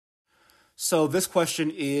So this question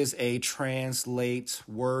is a translate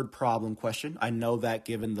word problem question. I know that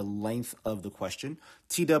given the length of the question.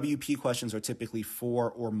 TWP questions are typically 4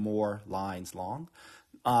 or more lines long.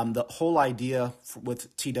 The whole idea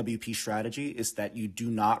with TWP strategy is that you do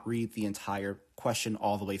not read the entire question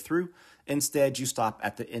all the way through. Instead, you stop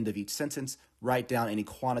at the end of each sentence, write down any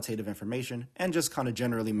quantitative information, and just kind of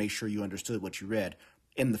generally make sure you understood what you read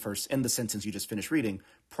in the sentence you just finished reading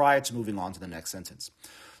prior to moving on to the next sentence.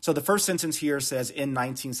 So the first sentence here says, in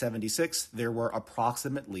 1976, there were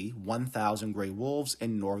approximately 1,000 gray wolves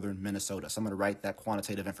in northern Minnesota. So I'm going to write that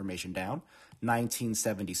quantitative information down.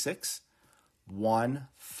 1976,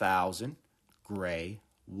 1,000 gray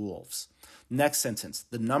wolves. Next sentence,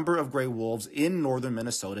 the number of gray wolves in northern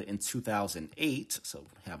Minnesota in 2008, so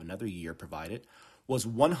we have another year provided, was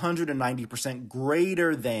 190%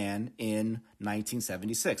 greater than in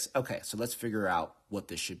 1976. Okay, so let's figure out what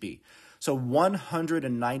this should be. So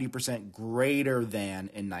 190% greater than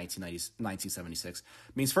in 1976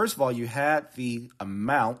 means, first of all, you had the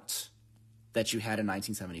amount that you had in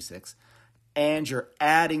 1976, and you're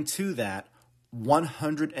adding to that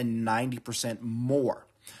 190% more.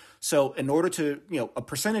 So in order to, a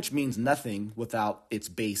percentage means nothing without its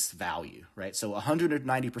base value, right? So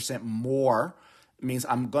 190% more means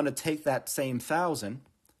I'm going to take that same 1,000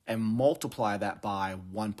 and multiply that by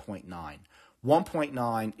 1.9.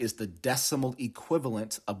 1.9 is the decimal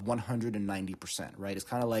equivalent of 190%, right? It's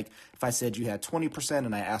kind of like if I said you had 20%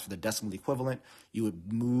 and I asked for the decimal equivalent, you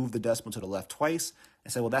would move the decimal to the left twice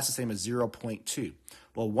and say, well, that's the same as 0.2.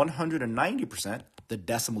 Well, 190%, the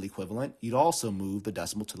decimal equivalent, you'd also move the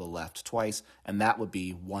decimal to the left twice, and that would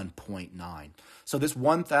be 1.9. So this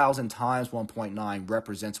 1,000 times 1.9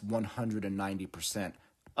 represents 190%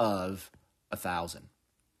 of 1,000.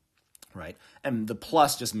 Right? And the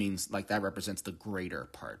plus just means like that represents the greater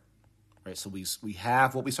part, right? So we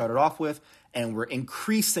have what we started off with, and we're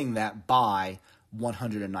increasing that by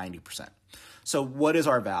 190%. So what is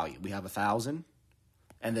our value? We have 1,000,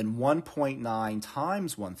 and then 1.9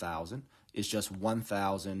 times 1,000 is just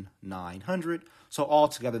 1,900. So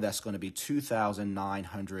altogether, that's going to be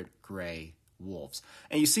 2,900 gray wolves.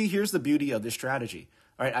 And you see, here's the beauty of this strategy.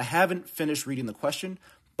 All right, I haven't finished reading the question,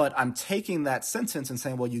 but I'm taking that sentence and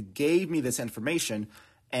saying, well, you gave me this information,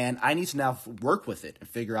 and I need to now work with it and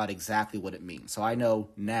figure out exactly what it means. So I know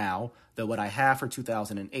now that what I have for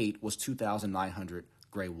 2008 was 2,900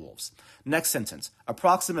 gray wolves. Next sentence,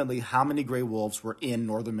 approximately how many gray wolves were in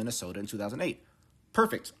northern Minnesota in 2008?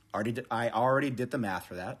 Perfect. I already did the math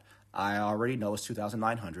for that. I already know it's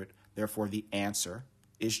 2,900. Therefore, the answer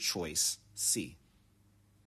is choice C.